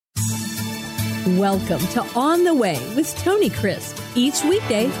Welcome to On the Way with Tony Crisp. Each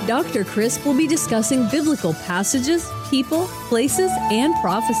weekday, Dr. Crisp will be discussing biblical passages, people, places, and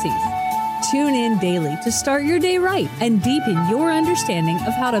prophecies. Tune in daily to start your day right and deepen your understanding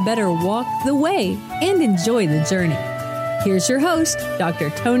of how to better walk the way and enjoy the journey. Here's your host, Dr.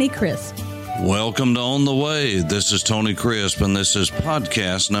 Tony Crisp. Welcome to On the Way. This is Tony Crisp, and this is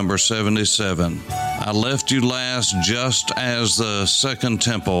podcast number 77. I left you last just as the Second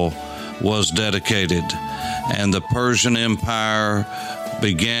Temple was dedicated, and the Persian Empire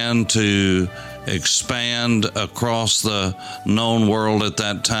began to expand across the known world at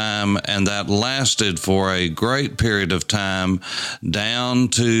that time, and that lasted for a great period of time down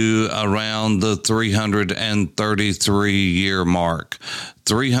to around the 333-year mark.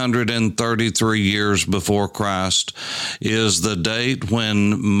 333 years before Christ is the date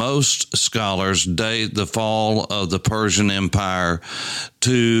when most scholars date the fall of the Persian Empire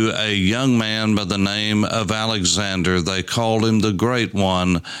to a young man by the name of Alexander. They called him the Great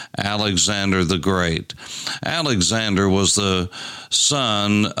One, Alexander the Great. Alexander was the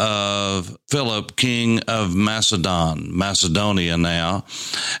son of Philip, king of Macedonia now.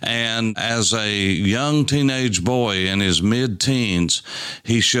 And as a young teenage boy in his mid-teens,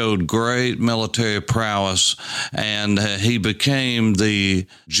 he showed great military prowess, and he became the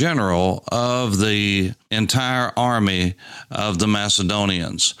general of the entire army of the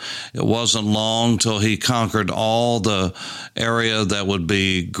Macedonians. It wasn't long till he conquered all the area that would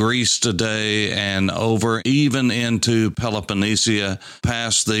be Greece today and over even into Peloponnesia,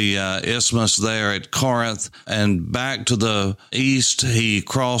 past the isthmus there at Corinth, and back to the east. He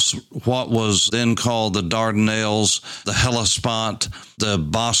crossed what was then called the Dardanelles, the Hellespont, the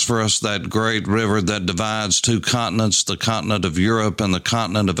Bosphorus, that great river that divides two continents, the continent of Europe and the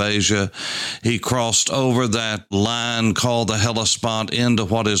continent of Asia. He crossed over that line called the Hellespont into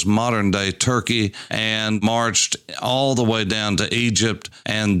what is modern-day Turkey and marched all the way down to Egypt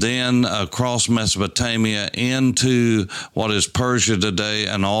and then across Mesopotamia into what is Persia today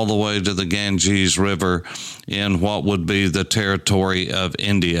and all the way to the Ganges River in what would be the territory of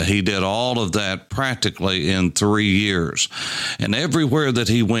India. He did all of that practically in 3 years. And everywhere that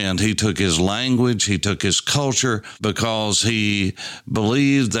he went, he took his language, he took his culture, because he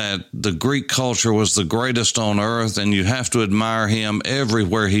believed that the Greek culture was the greatest on earth, and you have to admire him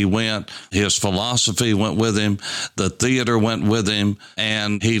everywhere he went. His philosophy went with him, the theater went with him,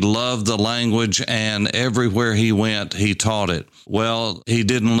 and he loved the language, and everywhere he went, he taught it. Well, he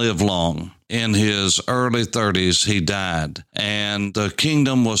didn't live long. In his early 30s, he died, and the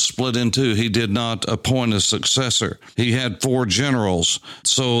kingdom was split in two. He did not appoint a successor. He had 4 generals,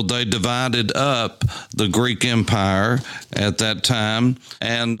 so they divided up the Greek Empire at that time,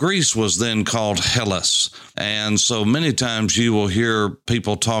 and Greece was then called Hellas. And so many times you will hear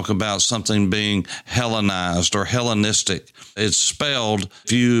people talk about something being Hellenized or Hellenistic. It's spelled,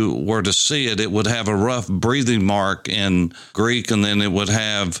 if you were to see it, it would have a rough breathing mark in Greek, and then it would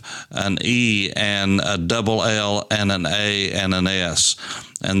have an E and a double L and an A and an S.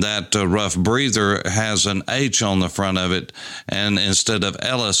 And that rough breather has an H on the front of it, and instead of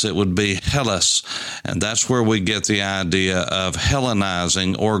Ellis, it would be Hellas. And that's where we get the idea of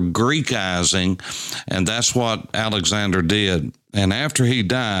Hellenizing or Greekizing, and that's what Alexander did. And after he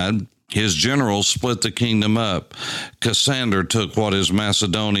died, his generals split the kingdom up. Cassander took what is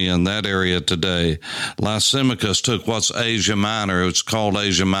Macedonia in that area today. Lysimachus took what's Asia Minor. It's called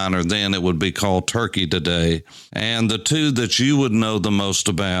Asia Minor then. It would be called Turkey today. And the two that you would know the most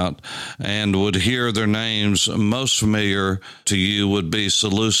about and would hear their names most familiar to you would be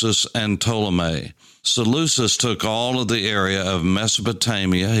Seleucus and Ptolemy. Seleucus took all of the area of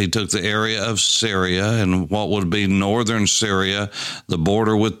Mesopotamia. He took the area of Syria and what would be northern Syria, the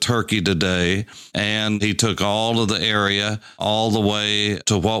border with Turkey today, and he took all of the area all the way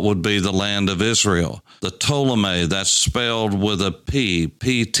to what would be the land of Israel. The Ptolemy, that's spelled with a P,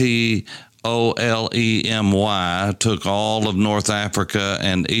 P-T-O-Lemy, took all of North Africa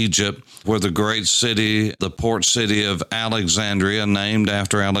and Egypt, where the great city, the port city of Alexandria, named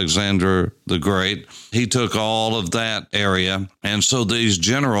after Alexander the Great, he took all of that area. And so these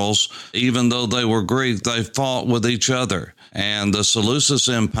generals, even though they were Greek, they fought with each other. And the Seleucus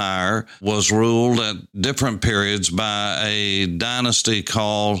Empire was ruled at different periods by a dynasty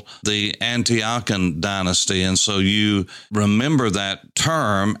called the Antiochian dynasty. And so you remember that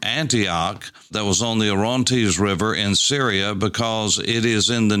term, Antioch, that was on the Orontes River in Syria, because it is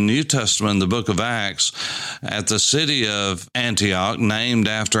in the New Testament, the book of Acts, at the city of Antioch, named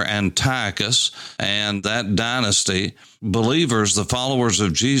after Antiochus and that dynasty. Believers, the followers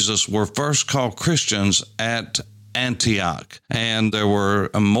of Jesus, were first called Christians at Antioch. And there were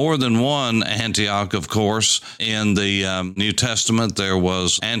more than one Antioch, of course. In the New Testament, there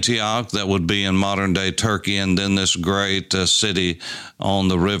was Antioch that would be in modern-day Turkey, and then this great city on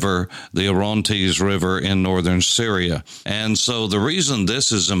the river, the Orontes River in northern Syria. And so the reason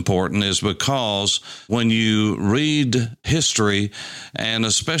this is important is because when you read history, and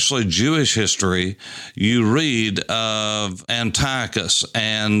especially Jewish history, you read of Antiochus.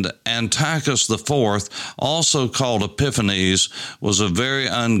 And Antiochus IV, also called Epiphanes, was a very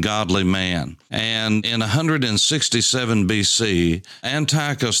ungodly man. And in 167 BC,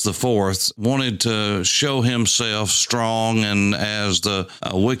 Antiochus IV wanted to show himself strong and as the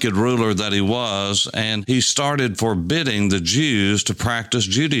wicked ruler that he was, and he started forbidding the Jews to practice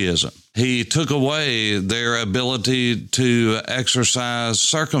Judaism. He took away their ability to exercise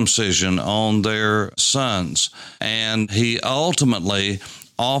circumcision on their sons, and he ultimately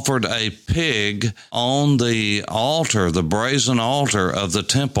offered a pig on the altar, the brazen altar of the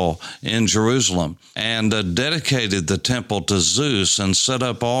temple in Jerusalem, and dedicated the temple to Zeus and set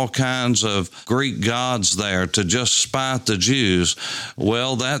up all kinds of Greek gods there to just spite the Jews.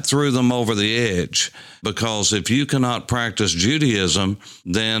 Well, that threw them over the edge, because if you cannot practice Judaism,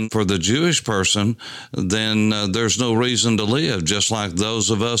 then for the Jewish person, then there's no reason to live, just like those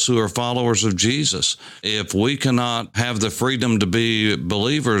of us who are followers of Jesus. If we cannot have the freedom to be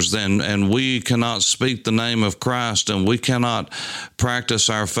believers, then, and we cannot speak the name of Christ, and we cannot practice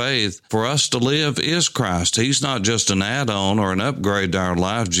our faith, for us to live is Christ. He's not just an add-on or an upgrade to our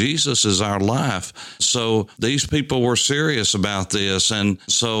life. Jesus is our life. So these people were serious about this, and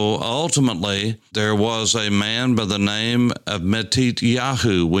so ultimately there was a man by the name of Mattathias.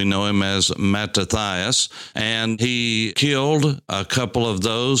 We know him as Mattathias, and he killed a couple of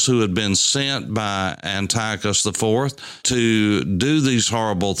those who had been sent by Antiochus IV to do these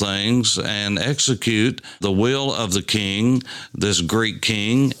horrible things and execute the will of the king, this Greek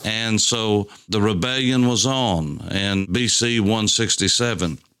king. And so the rebellion was on in BC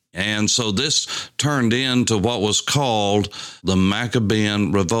 167. And so this turned into what was called the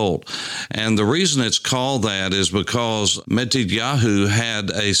Maccabean Revolt. And the reason it's called that is because Mattathias had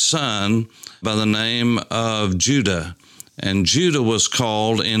a son by the name of Judah. And Judah was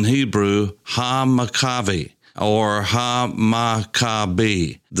called in Hebrew Ha-Maccabi, or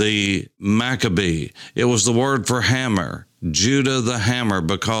Ha-Maccabi, the Maccabee. It was the word for hammer. Judah the hammer,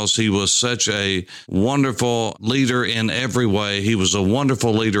 because he was such a wonderful leader in every way. He was a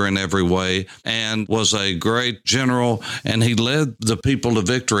wonderful leader in every way and was a great general, and he led the people to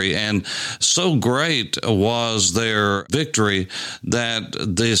victory. And so great was their victory that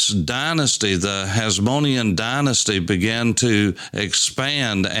this dynasty, the Hasmonean dynasty, began to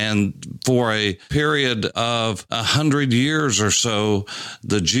expand. And for a period of 100 years or so,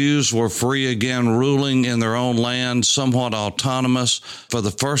 the Jews were free again, ruling in their own land, somewhat autonomous for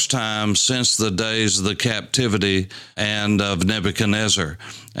the first time since the days of the captivity and of Nebuchadnezzar.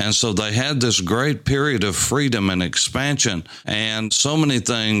 And so they had this great period of freedom and expansion, and so many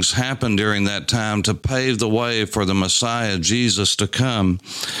things happened during that time to pave the way for the Messiah, Jesus, to come.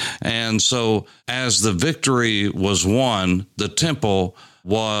 And so as the victory was won, the temple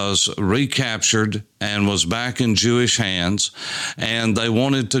was recaptured and was back in Jewish hands, and they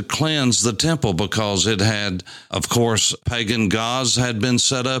wanted to cleanse the temple because it had, of course, pagan gods had been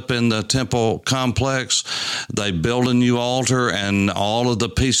set up in the temple complex. They built a new altar, and all of the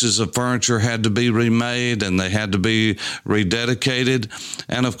pieces of furniture had to be remade, and they had to be rededicated.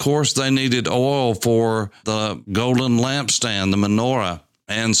 And of course, they needed oil for the golden lampstand, the menorah.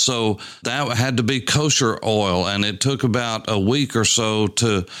 And so that had to be kosher oil, and it took about a week or so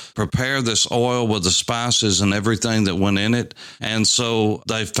to prepare this oil with the spices and everything that went in it. And so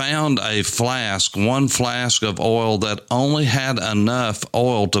they found a flask, one flask of oil that only had enough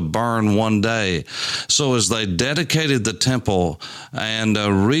oil to burn one day. So as they dedicated the temple and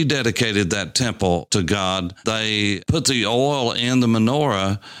rededicated that temple to God, they put the oil in the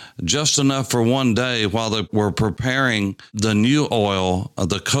menorah just enough for one day while they were preparing the new oil,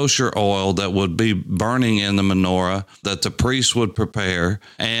 the kosher oil that would be burning in the menorah that the priest would prepare.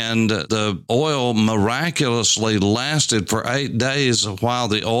 And the oil miraculously lasted for 8 days while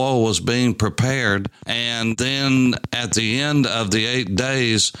the oil was being prepared. And then at the end of the 8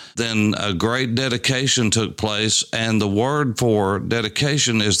 days, then a great dedication took place. And the word for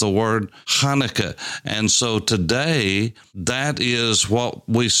dedication is the word Hanukkah. And so today, that is what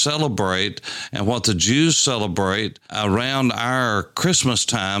we celebrate and what the Jews celebrate around our Christmas Christmas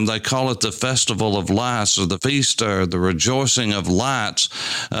time, they call it the Festival of Lights, or the Feast, or the Rejoicing of Lights,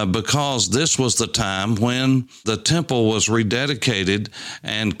 because this was the time when the temple was rededicated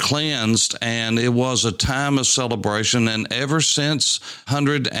and cleansed, and it was a time of celebration. And ever since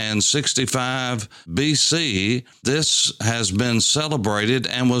 165 BC, this has been celebrated,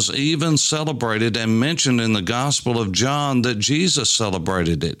 and was even celebrated and mentioned in the Gospel of John that Jesus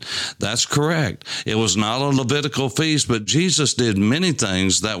celebrated it. That's correct. It was not a Levitical feast, but Jesus did many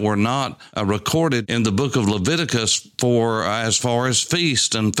things that were not recorded in the book of Leviticus for as far as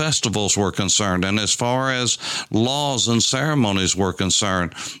feasts and festivals were concerned, and as far as laws and ceremonies were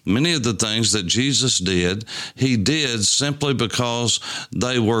concerned. Many of the things that Jesus did, he did simply because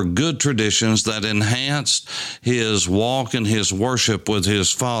they were good traditions that enhanced his walk and his worship with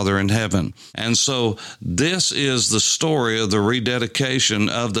his Father in heaven. And so this is the story of the rededication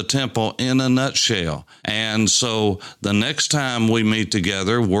of the temple in a nutshell. And so the next time we meet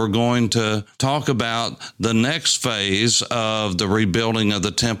together, we're going to talk about the next phase of the rebuilding of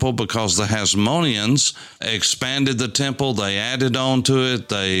the temple, because the Hasmoneans expanded the temple, they added on to it,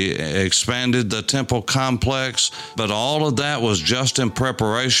 they expanded the temple complex, but all of that was just in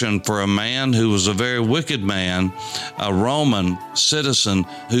preparation for a man who was a very wicked man, a Roman citizen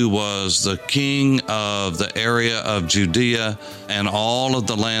who was the king of the area of Judea and all of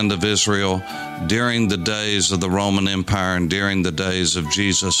the land of Israel during the days of the Roman Empire and during the days of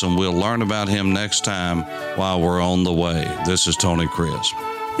Jesus. And we'll learn about him next time while we're on the way. This is Tony Crisp.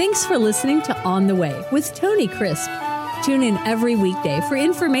 Thanks for listening to On the Way with Tony Crisp. Tune in every weekday for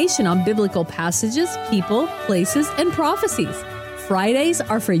information on biblical passages, people, places, and prophecies. Fridays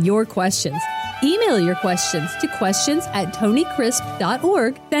are for your questions. Email your questions to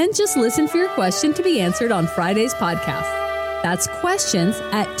questions@tonycrisp.org. Then just listen for your question to be answered on Friday's podcast. That's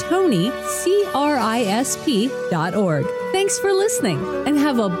questions@tonycrisp.org. Thanks for listening, and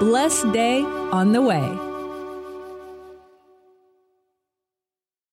have a blessed day on the way.